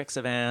bit of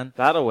Crixavan.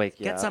 That'll wake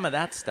you Get up. some of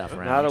that stuff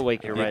around. That'll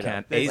wake you If right can.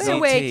 up. AZT.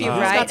 It'll wake you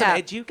Who's right got some,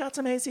 up. do you got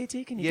some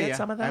AZT? Can you Yeah, get yeah,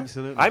 some of that?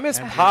 absolutely. I miss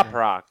Pop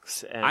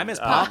Rocks. And, I miss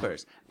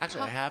poppers.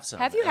 Actually, I have some.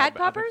 Have you had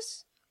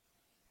poppers?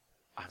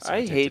 I'm so I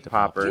addicted hate to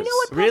poppers. Do you know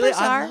what Really?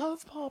 poppers are? I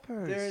love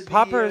poppers. They're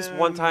Poppers, the,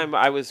 one time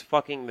I was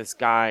fucking this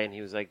guy and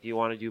he was like, do you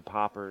want to do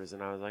poppers?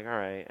 And I was like, all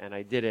right. And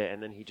I did it.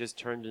 And then he just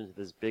turned into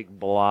this big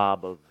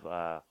blob of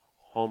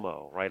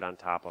homo right on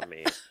top of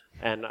me.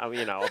 And,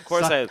 of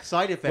course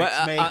side effects,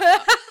 Well,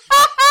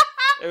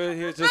 mate.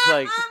 he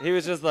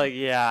was just like,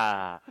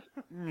 yeah.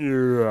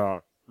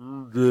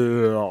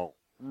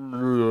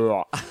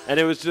 And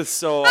it was just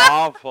so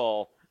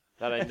awful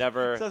that I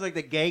never. Sounds like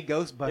the gay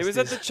Ghostbusters. It was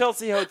at the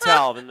Chelsea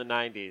Hotel in the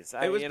 90s.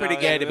 It was pretty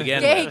gay to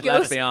begin Gay with. Let's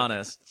ghost- be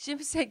honest.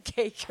 Jim said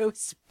gay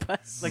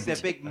Ghostbusters. like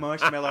that big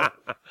marshmallow.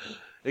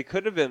 It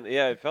could have been.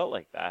 Yeah, it felt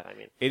like that. I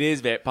mean, It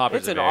is very poppers.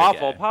 it's are an very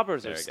awful. gay.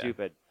 Poppers are Very gay.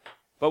 stupid.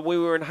 But when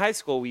we were in high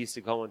school, we used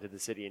to go into the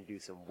city and do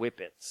some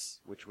whippets,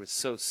 which was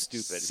so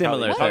stupid.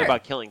 Similar Talk thing.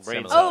 about killing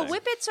brain Similar Oh, cells.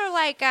 whippets are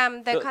like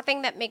the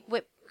thing that make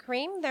whipped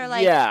cream. They're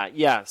like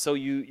yeah. So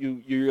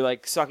you're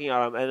like sucking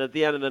on them, and at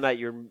the end of the night,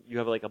 you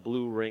have like a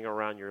blue ring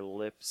around your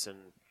lips, and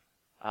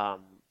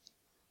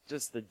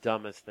just the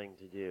dumbest thing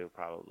to do,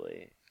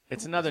 probably.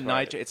 It's another That's right.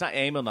 nitrate. It's not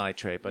amyl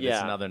nitrate, but yeah,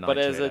 it's another nitrate.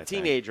 but as I a think.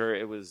 teenager,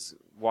 it was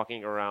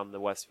walking around the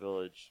West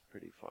Village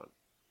pretty fun.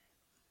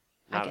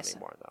 I Not guess so.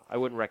 anymore, though. I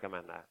wouldn't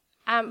recommend that.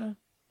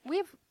 we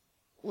have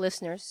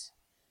listeners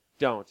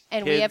Don't.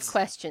 and Kids, we have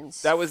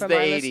questions. That was from the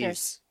our 80s.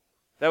 listeners.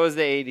 That was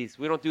the 80s.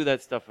 We don't do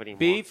that stuff anymore.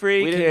 Be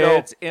free, We didn't know-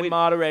 kids. In we-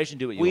 moderation,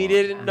 do what you We want.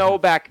 didn't know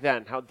back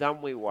then how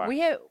dumb we were.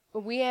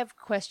 We have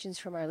questions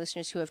from our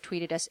listeners who have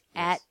tweeted us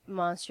at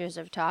Monsters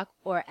of Talk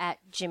or at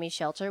Jimmy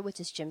Shelter, which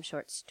is Jim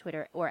Short's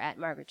Twitter, or at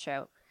Margaret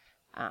Show.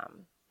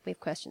 We have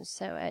questions,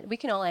 so we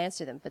can all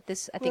answer them. But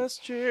this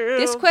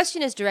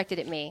question is directed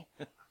at me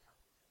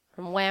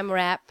from Wham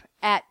Rap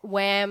at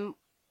Wham_rap.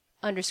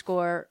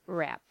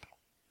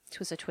 This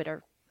was a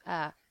Twitter.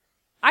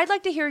 I'd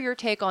like to hear your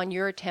take on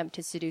your attempt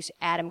to seduce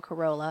Adam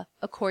Carolla,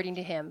 according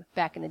to him,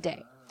 back in the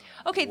day.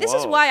 Okay, this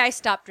is Whoa. why I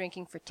stopped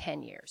drinking for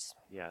 10 years.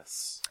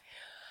 Yes.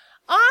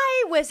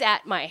 I was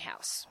at my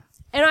house,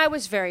 and I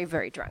was very,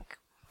 very drunk.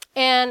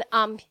 And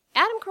Adam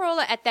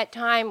Carolla at that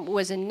time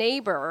was a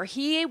neighbor.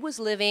 He was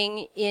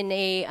living in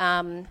a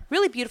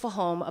really beautiful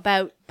home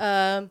about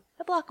a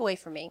block away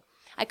from me.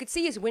 I could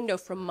see his window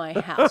from my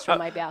house, from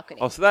my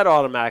balcony. Oh, so that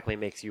automatically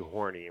makes you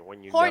horny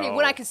when you Horny know.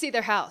 when I can see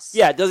their house.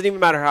 Yeah, it doesn't even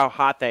matter how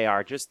hot they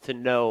are, just to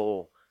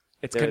know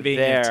It's they're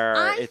convenient. there.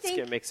 I It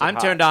think- makes it I'm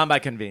hot. turned on by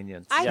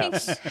convenience. I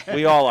Yes. think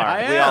We all are.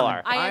 I We am. all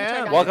are. I am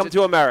turned on. Welcome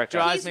to America.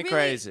 Drives He's me really-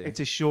 crazy. It's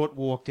a short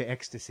walk to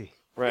ecstasy.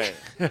 Right.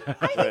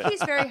 I think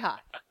he's very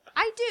hot.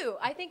 I do.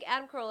 I think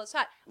Adam Carolla is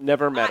hot.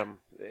 Never met him.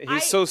 He's I-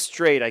 so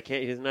straight. I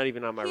can't. He's not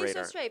even on my He's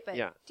radar. so straight, but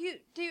yeah. do you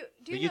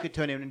But know you could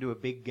turn him into a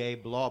big gay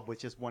blob with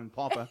just one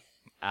popper.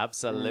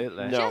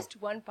 Absolutely. No. just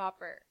one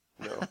popper?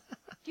 No.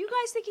 Do you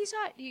guys think he's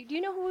hot? Do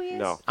you know who he is?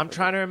 No. I'm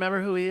trying to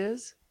remember who he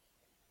is.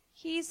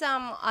 He's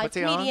a What's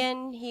he on?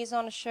 comedian. He's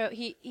on a show.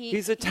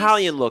 He's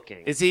Italian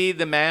looking. Is he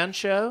the Man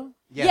Show?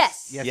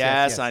 Yes.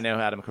 Yes, I know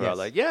Adam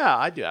Carolla. Yes. Yeah,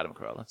 I do Adam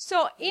Carolla.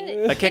 So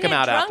I kick him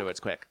out drunk, afterwards,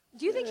 quick.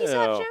 Do you think he's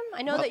hot, Ew. Jim?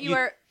 I know Well, that you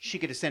are. She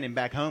could have sent him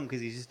back home because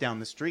he's just down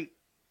the street.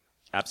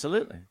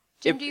 Absolutely.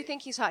 Jim, do you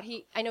think he's hot?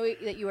 I know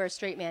that you are a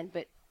straight man,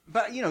 but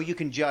But you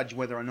can judge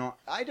whether or not.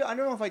 I don't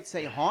know if I'd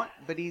say hot,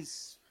 but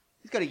he's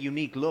got a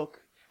unique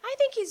look. I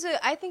think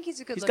he's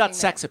a good. He's got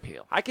sex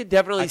appeal. I could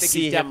definitely I think see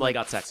he's him definitely like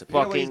got sex appeal.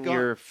 You know what he's fucking got?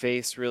 your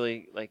face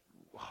really like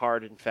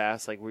hard and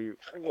fast, like where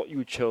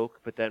you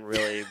choke, but then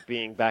really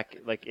being back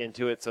like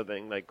into it, so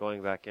then like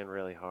going back in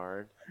really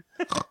hard.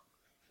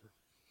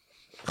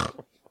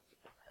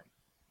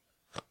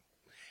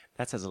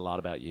 That says a lot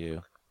about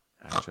you,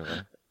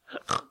 actually.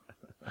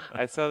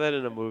 I saw that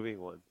in a movie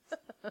once.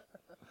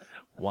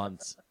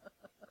 Once.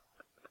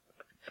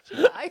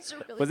 Eyes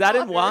are really Was that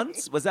in watery.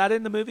 Once? Was that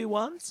in the movie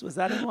Once? Was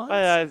that in Once?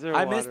 My eyes are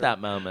I missed watering. that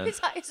moment.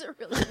 His eyes are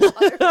really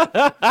watery.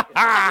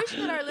 I wish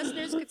that our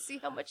listeners could see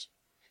how much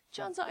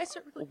John's eyes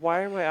are really.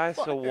 Why are my eyes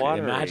so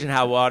watery? Imagine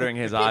how watering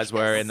his eyes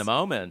were in the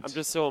moment. I'm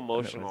just so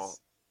emotional.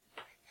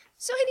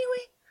 So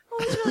anyway,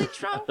 I was really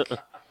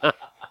drunk.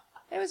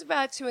 It was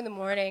about 2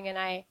 a.m, and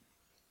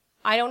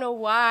I don't know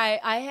why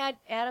I had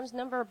Adam's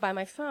number by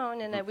my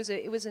phone, and it was a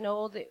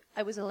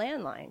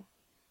landline.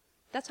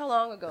 That's how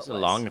long ago It was it a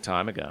was. long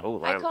time ago.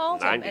 Oh, I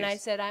called him 90s. and I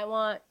said, I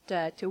want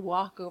to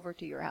walk over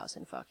to your house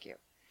and fuck you.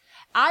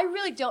 I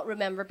really don't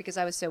remember because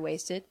I was so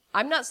wasted.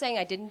 I'm not saying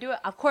I didn't do it.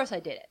 Of course I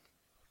did it.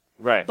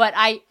 Right. But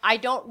I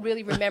don't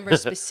really remember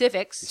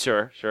specifics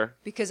Sure.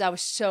 because I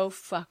was so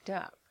fucked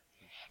up.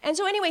 And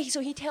so anyway,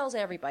 so he tells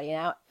everybody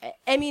now.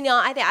 I mean,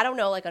 I don't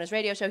know, like on his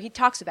radio show, he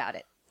talks about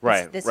it.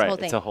 Right, This right. whole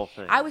thing. It's a whole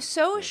thing. I was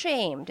so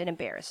ashamed and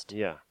embarrassed.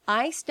 Yeah.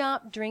 I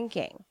stopped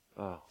drinking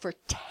Oh. for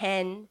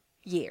 10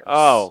 years.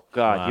 Oh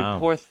God, Wow. you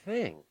poor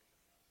thing.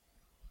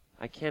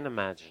 I can't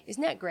imagine.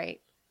 Isn't that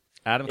great?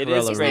 Adam It is Carolla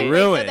Isn't that great. great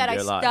ruined that I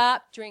your life.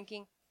 stopped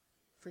drinking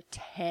for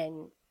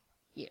 10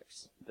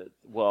 years.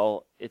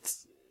 Well,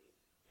 it's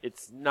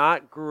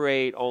not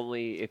great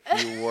only if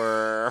you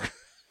were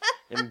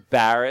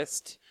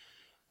embarrassed.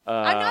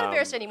 I'm not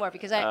embarrassed anymore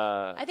because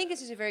uh, I think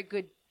this is a very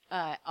good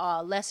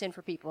lesson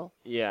for people.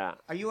 Yeah.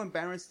 Are you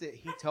embarrassed that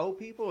he told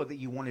people or that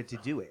you wanted to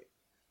do it?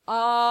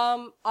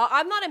 I'm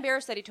not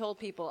embarrassed that he told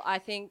people. I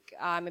think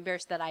I'm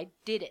embarrassed that I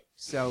did it.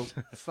 So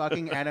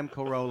fucking Adam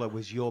Carolla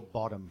was your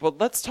bottom. Well,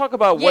 let's talk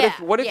about what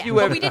if you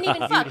but have we didn't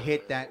even fuck. You'd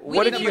hit that. We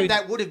didn't even-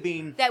 that would have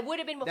been That would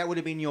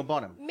have been your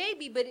bottom.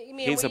 maybe, but I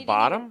mean, he's we a didn't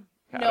bottom?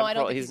 even- No, I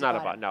don't think he's he's not a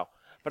a bottom. bottom. No.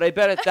 But I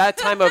bet at that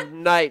time of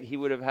night he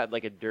would have had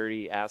like a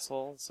dirty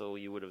asshole, so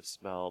you would have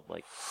smelled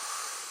like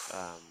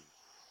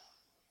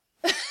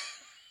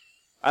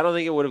I don't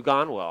think it would have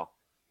gone well.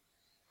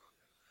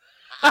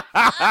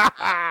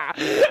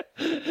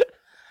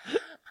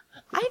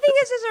 I think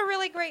this is a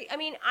really great. I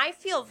mean, I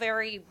feel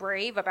very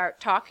brave about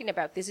talking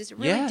about this. This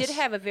really Yes. did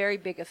have a very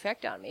big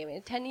effect on me. I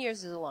mean, 10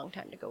 years is a long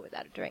time to go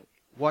without a drink.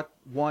 How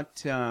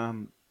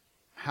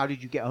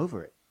did you get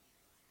over it?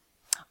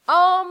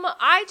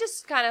 I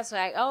just kind of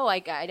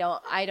like, I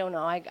don't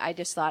know. I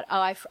just thought,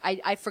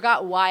 I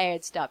forgot why I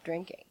had stopped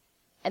drinking.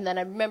 And then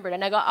I remembered,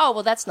 and I go, oh,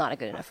 well, that's not a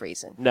good enough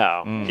reason.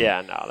 No. Yeah,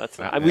 no, that's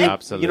not. I Yeah, mean,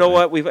 absolutely. you know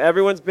what?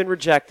 Everyone's been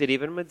rejected,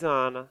 even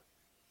Madonna.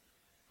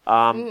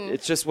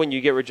 It's just when you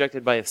get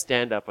rejected by a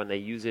stand-up when they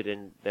use it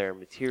in their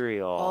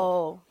material.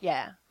 Oh,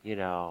 yeah. You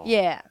know.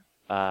 Yeah.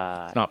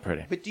 It's not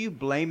pretty. But do you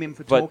blame him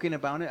for But- talking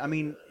about it? I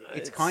mean,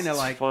 it's kind of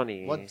like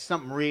funny.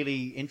 something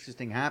really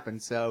interesting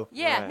happened. So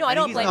Yeah, Right. no, I and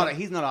don't he's blame not. him.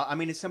 He's not. I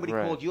mean, if somebody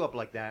Right. called you up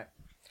like that,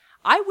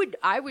 I would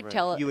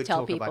tell You would tell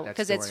talk about people that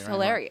because it's story, right?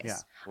 hilarious. Yeah.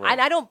 Right.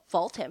 And I don't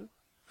fault him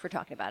for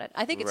talking about it.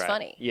 I think it's Right.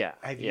 funny. Yeah.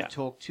 have you yeah.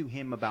 talked to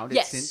him about it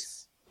Yes.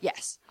 since?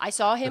 Yes. I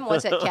saw him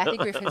once at Kathy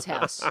Griffin's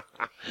house.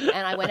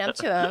 And I went up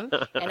to him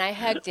and I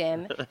hugged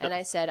him and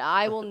I said,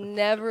 I will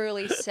never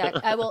really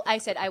I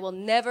will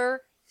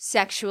never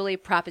sexually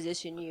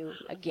proposition you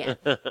again.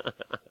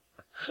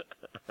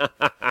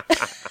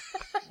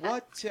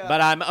 What?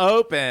 But I'm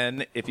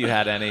open if you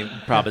had any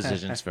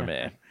propositions for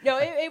me. No,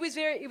 it was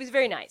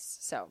very nice.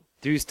 So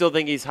Do you still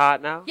think he's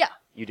hot now? yeah.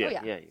 You did. Oh,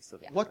 yeah. You still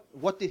think.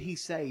 What did he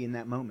say in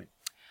that moment?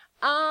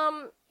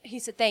 He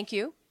said thank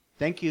you.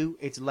 Thank you.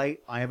 It's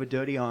late. I have a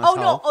dirty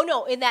asshole. Oh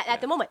no! In that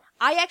at the moment,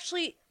 I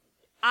actually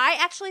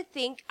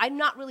think I'm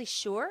not really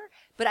sure,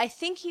 but I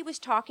think he was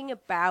talking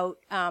about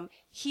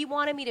he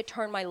wanted me to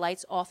turn my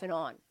lights off and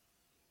on.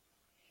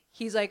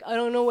 He's like, I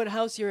don't know what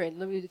house you're in.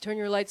 Let me turn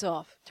your lights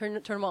off. Turn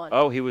them on.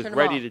 Oh, he was Turn 'em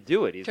ready off. to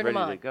do it. He's Turn 'em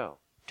ready on. to go.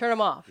 Turn them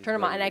off. Turn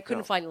them on. ready And I to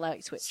couldn't go. find the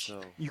light switch.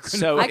 So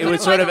So I it couldn't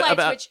was find sort of the light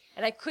about. switch,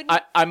 and I couldn't.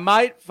 I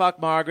might fuck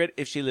Margaret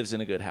if she lives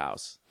in a good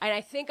house. And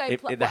I think I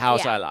If, pl- in the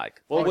house yeah. I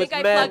like. well, I with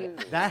think I men,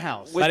 plug- That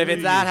house. But if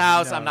it's that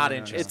house, No, I'm not no, no.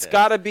 interested. it's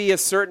got to be a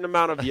certain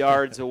amount of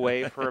yards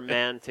away for a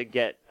man to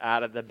get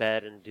out of the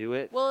bed and do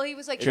it. Well, he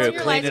was like, True, turn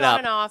your clean lights it on up.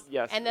 and off.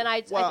 Yes. And then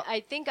I Well-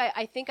 think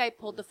I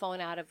pulled the phone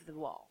out of the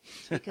wall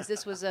because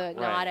this was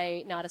not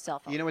a cell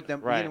phone. You know what the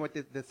Right. you know what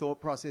the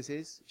thought process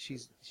is?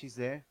 She's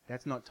there.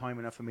 That's not time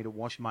enough for me to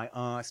wash my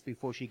ass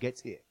before she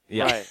gets here.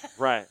 Yeah. Right.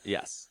 Right.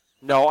 Yes.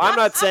 No, I'm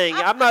not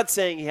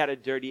saying he had a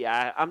dirty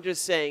ass. I'm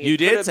just saying You it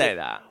could did have say been-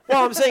 that.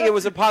 Well, I'm saying it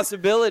was a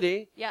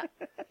possibility. Yeah.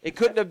 It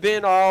couldn't have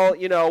been all,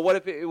 what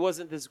if it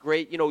wasn't this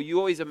great, you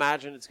always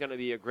imagine it's going to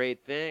be a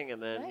great thing,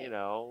 and then, Right.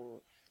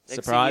 next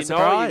Surprise, thing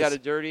you know, surprise. you got a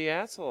dirty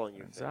asshole in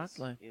your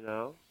Exactly.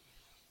 face,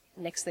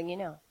 Next thing you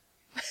know.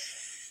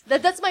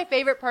 That's my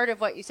favorite part of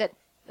what you said.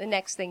 The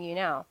next thing you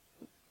know,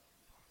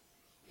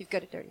 you've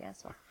got a dirty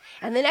asshole.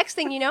 And the next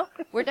thing you know,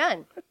 we're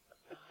done.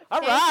 All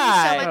Thank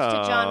right. you so much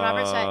to John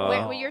Roberts.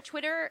 Where your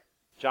Twitter,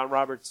 John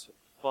Roberts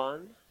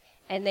Fun.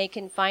 and they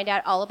can find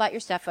out all about your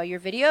stuff, all your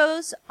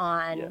videos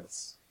on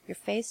Yes, your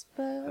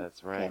Facebook.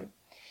 that's right. Okay.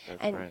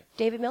 That's And right.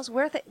 David Mills,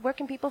 where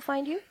can people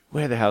find you?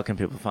 Where the hell can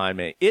people find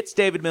me? It's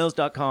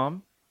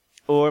davidmills.com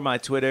or my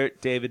Twitter,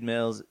 David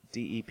Mills,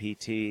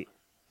 DEPT,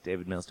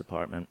 David Mills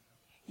Department.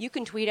 You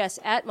can tweet us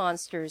at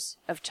Monsters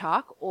of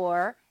Talk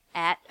or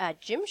at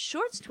Jim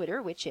Short's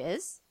Twitter, which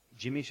is,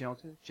 Jimmy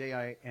Shelter,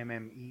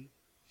 Jimme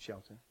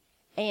Shelter.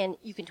 and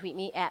you can tweet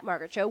me at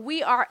Margaret Cho.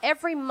 We are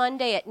every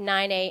Monday at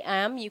 9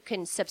 a.m. You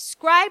can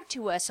subscribe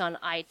to us on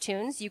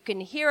iTunes. You can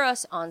hear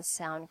us on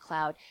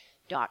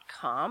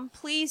SoundCloud.com.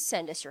 Please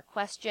send us your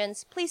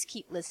questions. Please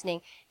keep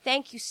listening.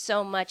 Thank you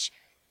so much.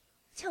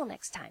 Till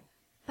next time.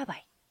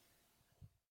 Bye-bye.